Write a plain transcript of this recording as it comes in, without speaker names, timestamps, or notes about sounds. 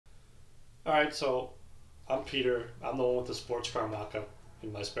Alright, so I'm Peter. I'm the one with the sports car mock-up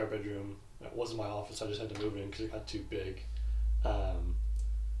in my spare bedroom. It wasn't my office, I just had to move in because it got too big. Um,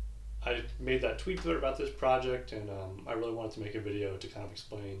 I made that tweet thread about this project, and I really wanted to make a video to kind of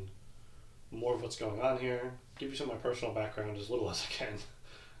explain more of what's going on here, give you some of my personal background as little as I can.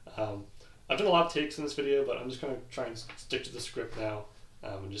 Um, I've done a lot of takes in this video, but I'm just going to try and stick to the script now,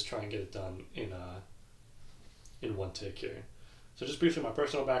 and just try and get it done in one take here. So just briefly, my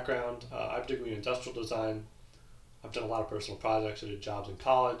personal background, I have a degree in industrial design. I've done a lot of personal projects. I did jobs in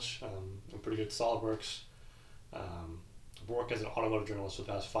college. I'm pretty good at SolidWorks. I've worked as an automotive journalist for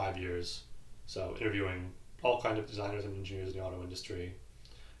the past 5 years, so interviewing all kinds of designers and engineers in the auto industry.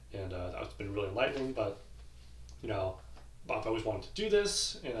 And that's been really enlightening, but you know, I've always wanted to do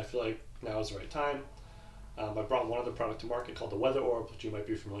this, and I feel like now is the right time. I brought one other product to market called the Weather Orb, which you might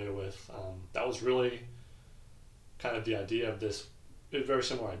be familiar with. That was really kind of the idea of this, very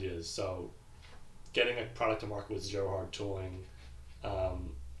similar ideas. So getting a product to market with zero hard tooling,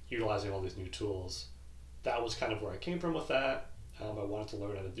 utilizing all these new tools, that was kind of where I came from with that. I wanted to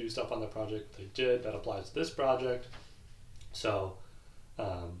learn how to do stuff on the project. I did. That applies to this project. So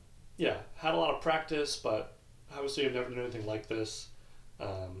yeah, had a lot of practice, but obviously I've never done anything like this.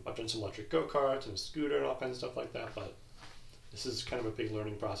 I've done some electric go-karts and a scooter and all kinds of stuff like that, but this is kind of a big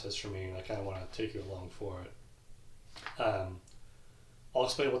learning process for me, and I kind of want to take you along for it. I'll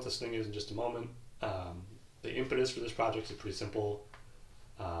explain what this thing is in just a moment. The impetus for this project is pretty simple.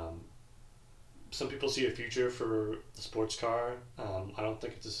 Some people see a future for the sports car. I don't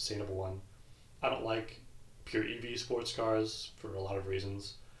think it's a sustainable one. I don't like pure EV sports cars for a lot of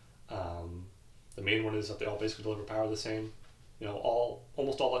reasons. The main one is that they all basically deliver power the same. You know,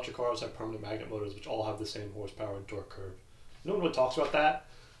 almost all electric cars have permanent magnet motors, which all have the same horsepower and torque curve. No one really talks about that,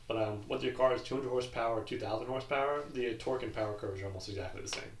 but whether your car is 200 horsepower or 2,000 horsepower, the torque and power curves are almost exactly the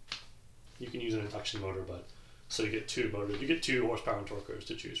same. You can use an induction motor, but so you get two motors, you get 2 horsepower and torque curves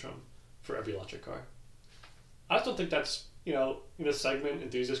to choose from for every electric car. I just don't think that's, you know, in a segment,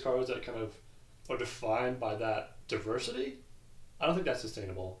 enthusiast cars that kind of are defined by that diversity. I don't think that's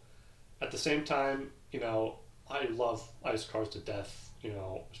sustainable. At the same time, you know, I love ICE cars to death. You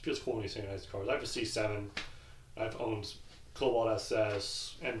know, it feels cool when you say ICE cars. I have a C7. I've owned Cobalt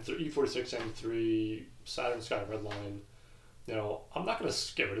SS, E46 M3, Saturn Sky Redline. You know, I'm not going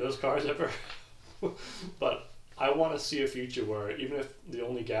to get rid of those cars ever, but I want to see a future where even if the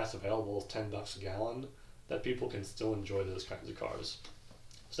only gas available is $10 a gallon, that people can still enjoy those kinds of cars.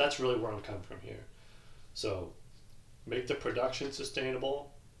 So that's really where I'm coming from here. So make the production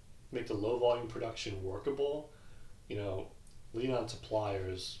sustainable, make the low volume production workable, you know, lean on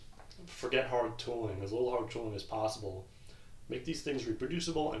suppliers, forget hard tooling, as little hard tooling as possible. Make these things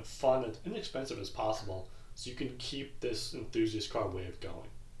reproducible and fun and inexpensive as possible so you can keep this enthusiast car wave going.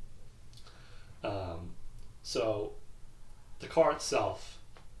 So the car itself,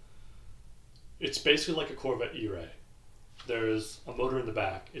 it's basically like a Corvette E-Ray. There's a motor in the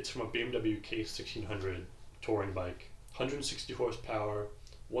back. It's from a BMW K1600 touring bike, 160 horsepower,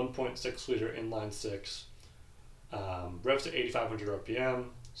 1.6 liter inline six, revs to 8,500 RPM,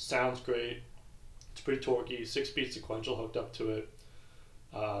 sounds great, it's pretty torquey, 6-speed sequential hooked up to it.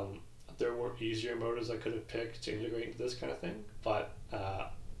 There were easier motors I could have picked to integrate into this kind of thing, but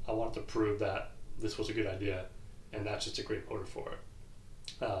I wanted to prove that this was a good idea, and that's just a great motor for it.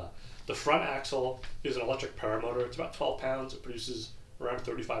 The front axle is an electric power motor. It's about 12 pounds. It produces around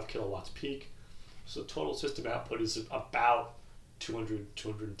 35 kilowatts peak. So total system output is about 200,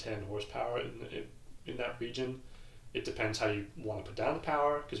 210 horsepower in that region. It depends how you want to put down the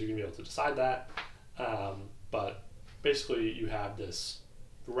power, because you're going to be able to decide that. But basically you have this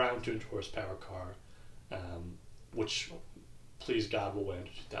around 200 horsepower car, which, please God, will weigh under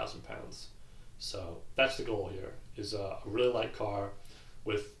 2,000 pounds. So that's the goal here, is a really light car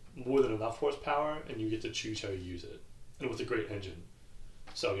with more than enough horsepower, and you get to choose how you use it, and with a great engine.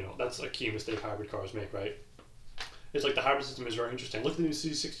 So, you know, that's a key mistake hybrid cars make, right? It's like the hybrid system is very interesting. Look at the new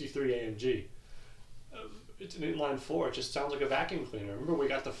C63 AMG. It's an inline four. It just sounds like a vacuum cleaner. Remember, we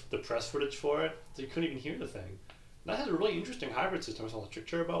got the press footage for it, so you couldn't even hear the thing. And that has a really interesting hybrid system. It's electric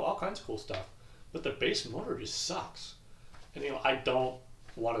turbo, all kinds of cool stuff. But the base motor just sucks. And, you know, I don't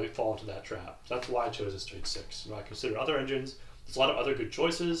want to fall into that trap. So that's why I chose a straight six. You know, I consider other engines. There's a lot of other good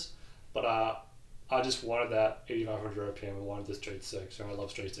choices, but I just wanted that 8,500 RPM. I wanted the straight six, and I love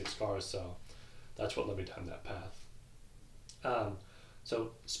straight six cars, so that's what led me down that path.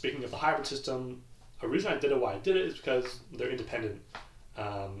 So speaking of the hybrid system, a reason I did it why I did it is because they're independent,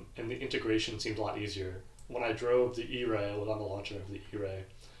 and the integration seemed a lot easier. When I drove the E-Ray, I was on the launch of the E-Ray,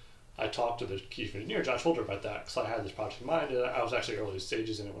 I talked to the chief engineer, Josh Holder, about that because I had this project in mind. And I was actually early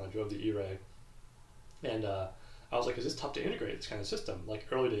stages in it when I drove the E-Ray. And I was like, is this tough to integrate, this kind of system? Like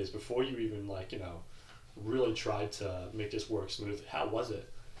early days, before you even like, really tried to make this work smoothly, how was it?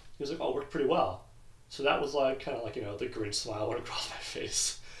 He was like, oh, it worked pretty well. So that was like, kind of like, the Grinch smile went across my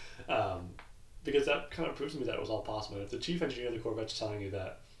face. Because that kind of proves to me that it was all possible. And if the chief engineer of the Corvette's telling you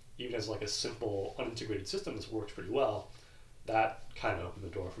that even as like a simple, unintegrated system, this works pretty well, that kind of opened the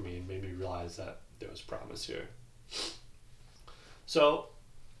door for me and made me realize that there was promise here. So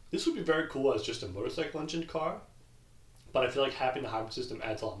this would be very cool as just a motorcycle engine car, but I feel like having the hybrid system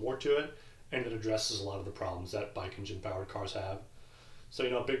adds a lot more to it, and it addresses a lot of the problems that bike engine powered cars have. So,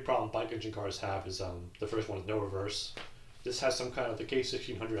 a big problem bike engine cars have is the first one is no reverse. This has some kind of, the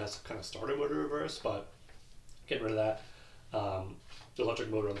K1600 has some kind of starter motor reverse, but getting rid of that. The electric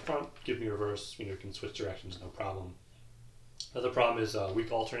motor on the front, give me reverse, you can switch directions, no problem. Another problem is weak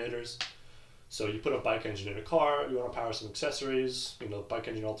alternators. So you put a bike engine in a car, you want to power some accessories, bike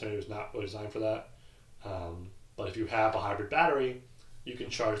engine alternator is not really designed for that. But if you have a hybrid battery, you can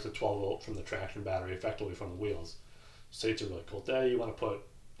charge the 12 volt from the traction battery effectively from the wheels. Say it's a really cold day, you want to put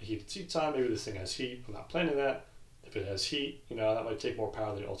heated seats on, maybe this thing has heat, I'm not planning that. If it has heat, that might take more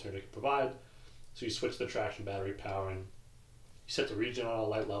power than the alternator can provide. So you switch the traction battery power and you set the region on a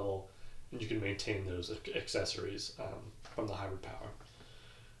light level, and you can maintain those accessories from the hybrid power.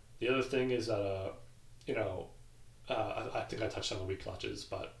 The other thing is that, I think I touched on the weak clutches,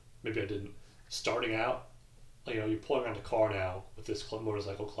 but maybe I didn't. Starting out, you're pulling around a car now with this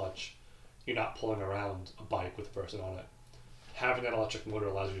motorcycle clutch. You're not pulling around a bike with a person on it. Having that electric motor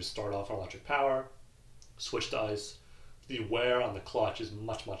allows you to start off on electric power, switch to ICE. The wear on the clutch is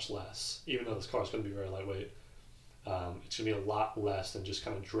much, much less. Even though this car is going to be very lightweight, it's going to be a lot less than just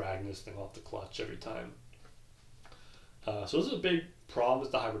kind of dragging this thing off the clutch every time. So those are the big problems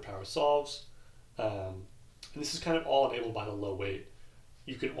the hybrid power solves. And this is kind of all enabled by the low weight.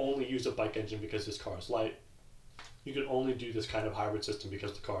 You can only use a bike engine because this car is light. You can only do this kind of hybrid system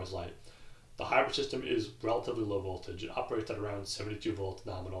because the car is light. The hybrid system is relatively low voltage. It operates at around 72 volts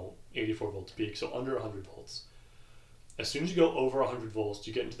nominal, 84 volts peak, so under 100 volts. As soon as you go over 100 volts,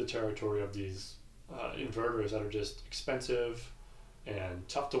 you get into the territory of these inverters that are just expensive and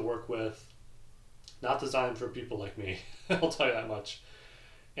tough to work with. Not designed for people like me, I'll tell you that much.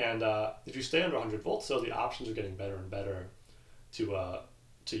 And if you stay under 100 volts, though, the options are getting better and better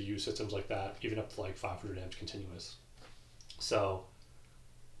to use systems like that, even up to like 500 amps continuous. So,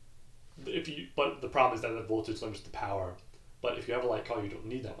 but the problem is that the voltage limits the power. But if you have a light car, you don't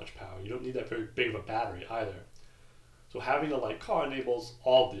need that much power. You don't need that very big of a battery either. So having a light car enables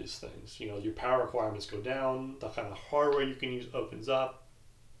all of these things. Your power requirements go down, the kind of hardware you can use opens up.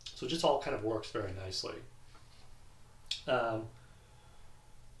 So it just all kind of works very nicely.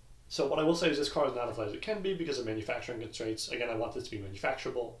 So what I will say is this car is not as light as it can be because of manufacturing constraints. Again, I want this to be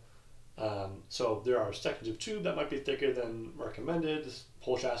manufacturable. So there are sections of tube that might be thicker than recommended. This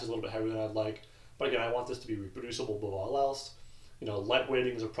whole chassis is a little bit heavier than I'd like. But again, I want this to be reproducible above all else.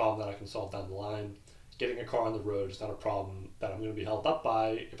 Lightweighting is a problem that I can solve down the line. Getting a car on the road is not a problem that I'm going to be held up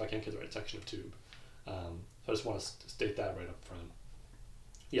by if I can't get the right section of tube. So I just want to state that right up front.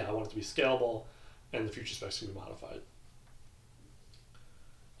 Yeah, I want it to be scalable, and the future specs can be modified.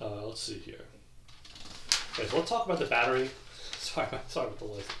 Let's see here. Okay, so let's talk about the battery. Sorry about the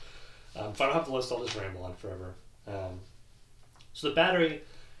list. If I don't have the list, I'll just ramble on forever. So the battery,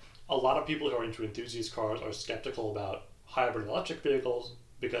 a lot of people who are into enthusiast cars are skeptical about hybrid electric vehicles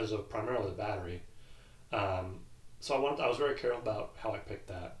because of primarily the battery. So I was very careful about how I picked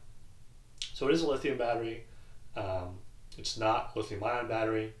that. So it is a lithium battery. It's not lithium ion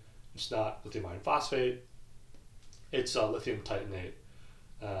battery. It's not lithium iron phosphate. It's lithium titanate.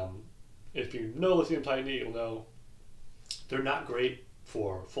 If you know lithium titanate, you'll know they're not great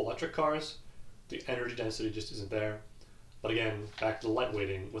for full electric cars. The energy density just isn't there. But again, back to the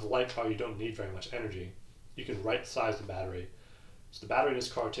lightweighting. With a light car, you don't need very much energy. You can right size the battery. So the battery in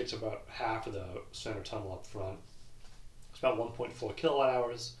this car takes about half of the center tunnel up front. It's about 1.4 kilowatt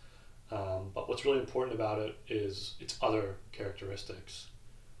hours. But what's really important about it is its other characteristics.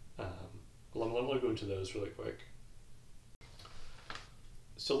 Let me go into those really quick.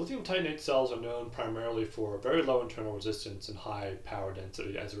 So lithium titanate cells are known primarily for very low internal resistance and high power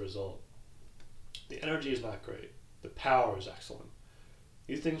density as a result. The energy is not great. The power is excellent.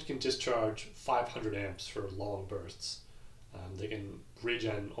 These things can discharge 500 amps for long bursts. They can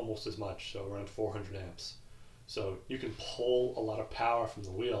regen almost as much, so around 400 amps. So you can pull a lot of power from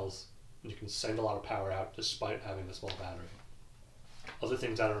the wheels, and you can send a lot of power out despite having a small battery. Other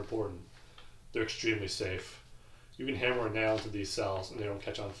things that are important, they're extremely safe. you can hammer a nail into these cells and they don't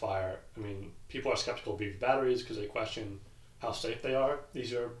catch on fire. I mean, people are skeptical of EV batteries because they question how safe they are.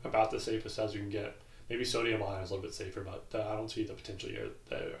 These are about the safest cells you can get. Maybe sodium ion is a little bit safer, but I don't see the potential here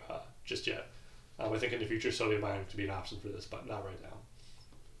there just yet. I think in the future sodium ion could be an option for this, but not right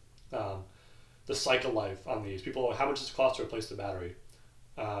now. The cycle life on these, people, how much does it cost to replace the battery?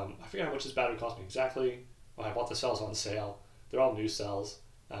 I forget how much this battery cost me exactly. Well, I bought the cells on sale. They're all new cells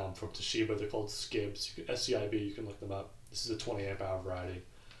from Toshiba. They're called SCIBs. SCIB, you can look them up. This is a 20 amp hour variety.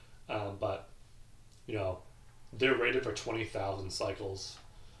 But, you know, they're rated for 20,000 cycles.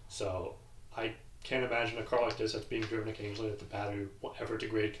 So I can't imagine a car like this that's being driven occasionally that the battery will ever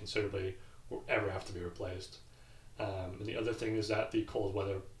degrade considerably or ever have to be replaced. And the other thing is that the cold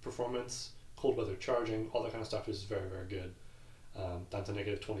weather performance, cold weather charging, all that kind of stuff is very, very good. Down to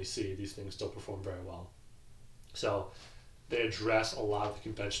negative 20C, these things still perform very well. So they address a lot of the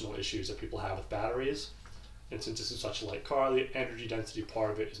conventional issues that people have with batteries. And since this is such a light car, the energy density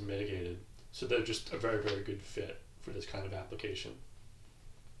part of it is mitigated. So they're just a very, very good fit for this kind of application.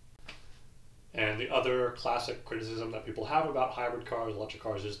 And the other classic criticism that people have about hybrid cars, electric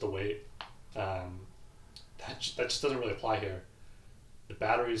cars, is the weight. That just doesn't really apply here. The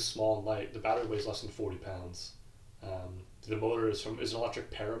battery is small and light. The battery weighs less than 40 pounds. The motor is an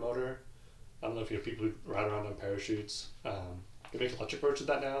electric paramotor. I don't know if you have people who ride around on parachutes. They make electric versions of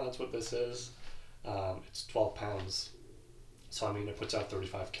that now. That's what this is. It's 12 pounds. So, I mean, it puts out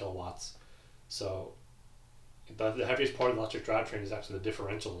 35 kilowatts. So, the heaviest part of the electric drivetrain is actually the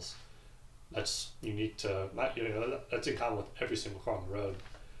differentials. That's unique to, that's in common with every single car on the road.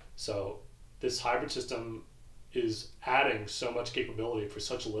 So, this hybrid system is adding so much capability for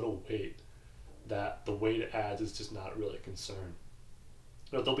such little weight that the weight it adds is just not really a concern.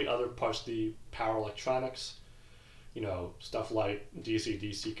 There'll be other parts of the power electronics, stuff like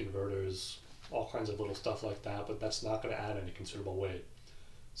DC-DC converters, all kinds of little stuff like that, but that's not going to add any considerable weight.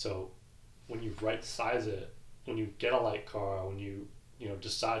 So when you right size it, when you get a light car, when you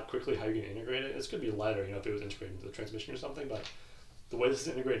decide quickly how you're going to integrate it, it's going to be lighter, if it was integrated into the transmission or something, but the way this is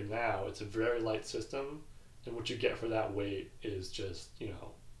integrated now, it's a very light system, and what you get for that weight is just,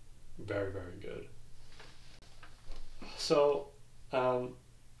 very, very good. So,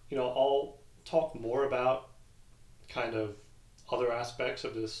 I'll talk more about kind of other aspects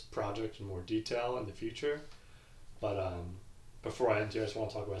of this project in more detail in the future, but before I end here, I just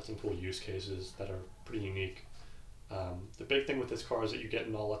want to talk about some cool use cases that are pretty unique. The big thing with this car is that you get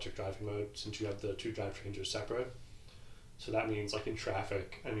an all-electric driving mode since you have the two drivetrains are separate. So that means, like in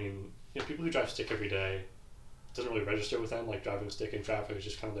traffic, people who drive stick every day, it doesn't really register with them, like driving stick in traffic is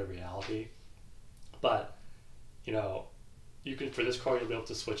just kind of their reality. But, you can, for this car, you'll be able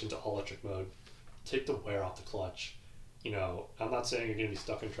to switch into all-electric mode, take the wear off the clutch. I'm not saying you're going to be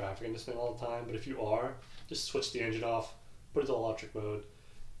stuck in traffic in this thing all the time, but if you are, just switch the engine off, put it to all-electric mode,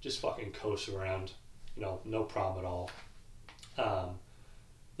 just fucking coast around, no problem at all.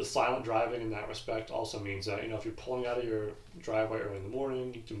 The silent driving in that respect also means that, if you're pulling out of your driveway early in the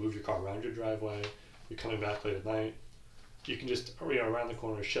morning, you can move your car around your driveway, you're coming back late at night, you can just, around the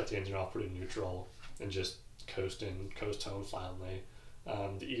corner, shut the engine off, put it in neutral, and just coast home silently.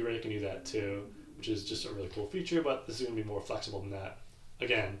 The E-Ray can do that too, which is just a really cool feature, but this is going to be more flexible than that.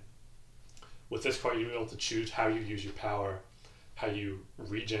 Again, with this car, you'll be able to choose how you use your power, how you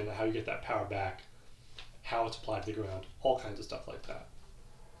regen, how you get that power back, how it's applied to the ground, all kinds of stuff like that.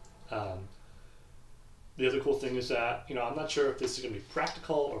 The other cool thing is that, I'm not sure if this is going to be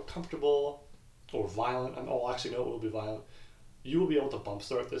practical or comfortable or violent. It will be violent. You will be able to bump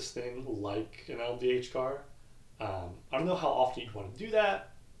start this thing like an LMDH car. I don't know how often you'd want to do that.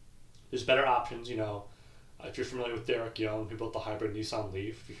 There's better options, if you're familiar with Derek Young, who built the hybrid Nissan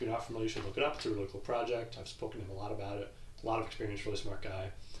Leaf. If you're not familiar, you should look it up. It's a really cool project. I've spoken to him a lot about it. A lot of experience, really smart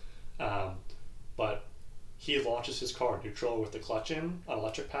guy. But he launches his car neutral with the clutch in on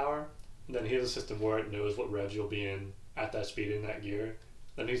electric power. And then he has a system where it knows what revs you'll be in at that speed in that gear.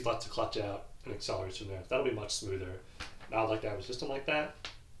 Then he lets the clutch out and accelerates from there. That'll be much smoother. And I'd like to have a system like that.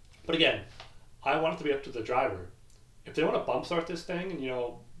 But again, I want it to be up to the driver. If they want to bump start this thing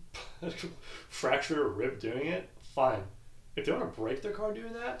and, fracture a rib doing it, fine. If they want to break their car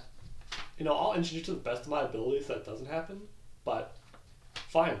doing that, I'll engineer to the best of my abilities that doesn't happen, but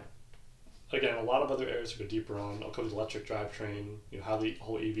fine. Again, a lot of other areas to go deeper on. I'll cover the electric drivetrain, how the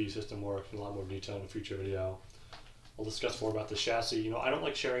whole EV system works in a lot more detail in a future video. I'll discuss more about the chassis. I don't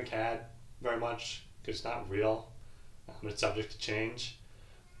like sharing CAD very much because it's not real. It's subject to change.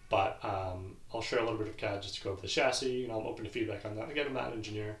 But I'll share a little bit of CAD just to go over the chassis. I'm open to feedback on that. Again, I'm not an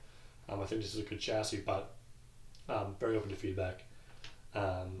engineer. I think this is a good chassis, but very open to feedback.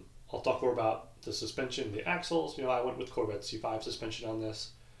 I'll talk more about the suspension, the axles. You know, I went with Corvette C5 suspension on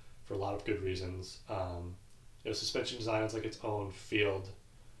this for a lot of good reasons. Suspension design is like its own field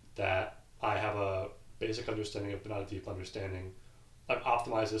that I have a basic understanding of, but not a deep understanding. I've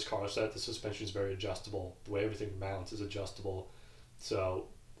optimized this car so that the suspension is very adjustable. The way everything mounts is adjustable. So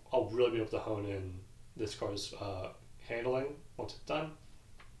I'll really be able to hone in this car's handling once it's done.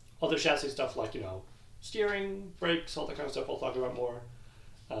 Other chassis stuff like, steering, brakes, all that kind of stuff I'll talk about more.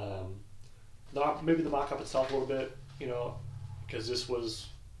 Maybe the mock-up itself a little bit, because this was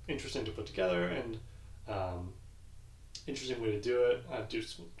interesting to put together and interesting way to do it. I'd do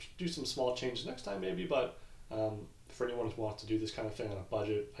some small changes next time maybe, but for anyone who wants to do this kind of thing on a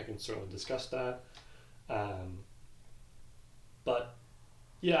budget, I can certainly discuss that. But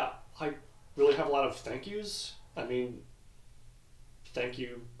yeah, I really have a lot of thank yous. I mean, thank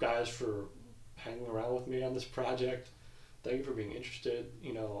you guys for hanging around with me on this project. Thank you for being interested.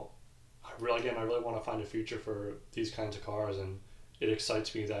 I really want to find a future for these kinds of cars, and it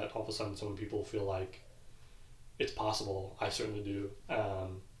excites me that all of a sudden some people feel like it's possible. I certainly do.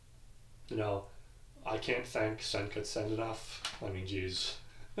 I can't thank Send enough. I mean, geez.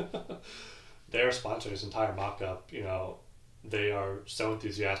 They're sponsoring this entire mock-up. They are so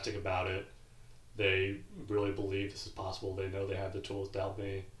enthusiastic about it. They really believe this is possible. They know they have the tools to help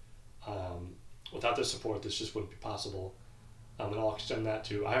me. Without their support, this just wouldn't be possible. And I'll extend that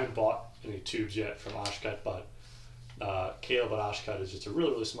to, I haven't bought any tubes yet from Oshkosh, but Caleb at Oshkosh is just a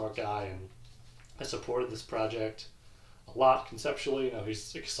really, really smart guy, and I supported this project a lot conceptually.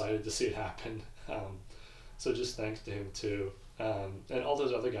 He's excited to see it happen. So just thanks to him too. And all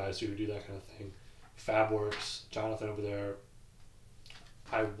those other guys who do that kind of thing. Fabworks, Jonathan over there.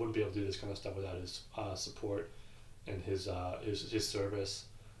 I wouldn't be able to do this kind of stuff without his support and his service.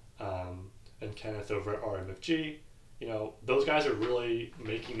 And Kenneth over at RMFG. Those guys are really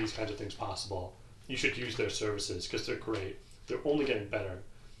making these kinds of things possible. You should use their services because they're great. They're only getting better.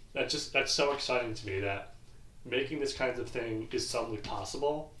 That's so exciting to me that making this kind of thing is suddenly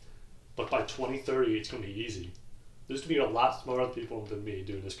possible, but by 2030 it's going to be easy. There's going to be a lot smarter people than me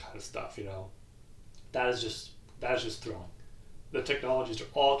doing this kind of stuff. That is just thrilling. The technologies are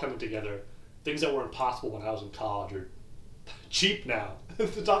all coming together. Things that were impossible when I was in college are cheap now.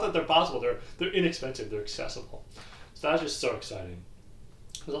 It's not that they're possible. They're inexpensive. They're accessible. So that's just so exciting.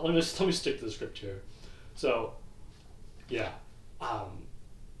 So let me stick to the script here. So, yeah,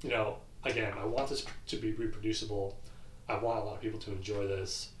 again, I want this to be reproducible. I want a lot of people to enjoy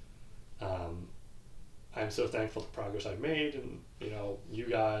this. I'm so thankful for the progress I've made, and you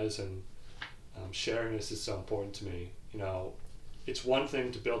guys, and sharing this is so important to me. It's one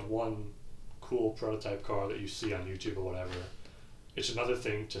thing to build one cool prototype car that you see on YouTube or whatever. It's another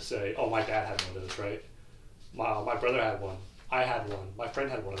thing to say, oh, my dad had one of those, right? My brother had one. I had one. My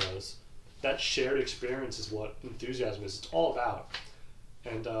friend had one of those. That shared experience is what enthusiasm is. It's all about.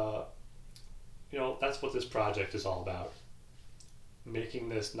 And, that's what this project is all about. Making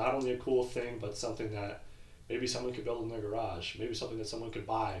this not only a cool thing, but something that maybe someone could build in their garage. Maybe something that someone could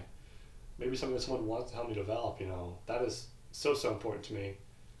buy. Maybe something that someone wants to help me develop. That is so, so important to me.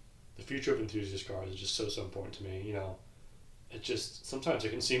 The future of enthusiast cars is just so, so important to me. It just, sometimes it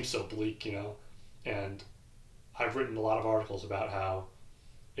can seem so bleak, and I've written a lot of articles about how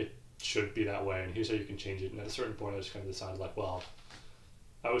it should be that way, and here's how you can change it. And at a certain point, I just kind of decided, well,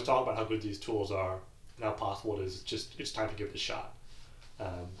 I always talk about how good these tools are and how possible it is. It's time to give it a shot.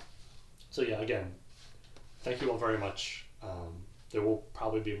 So yeah, again, thank you all very much. There will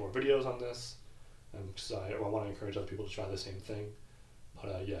probably be more videos on this, because I want to encourage other people to try the same thing.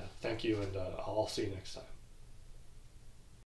 But yeah, thank you, and I'll see you next time.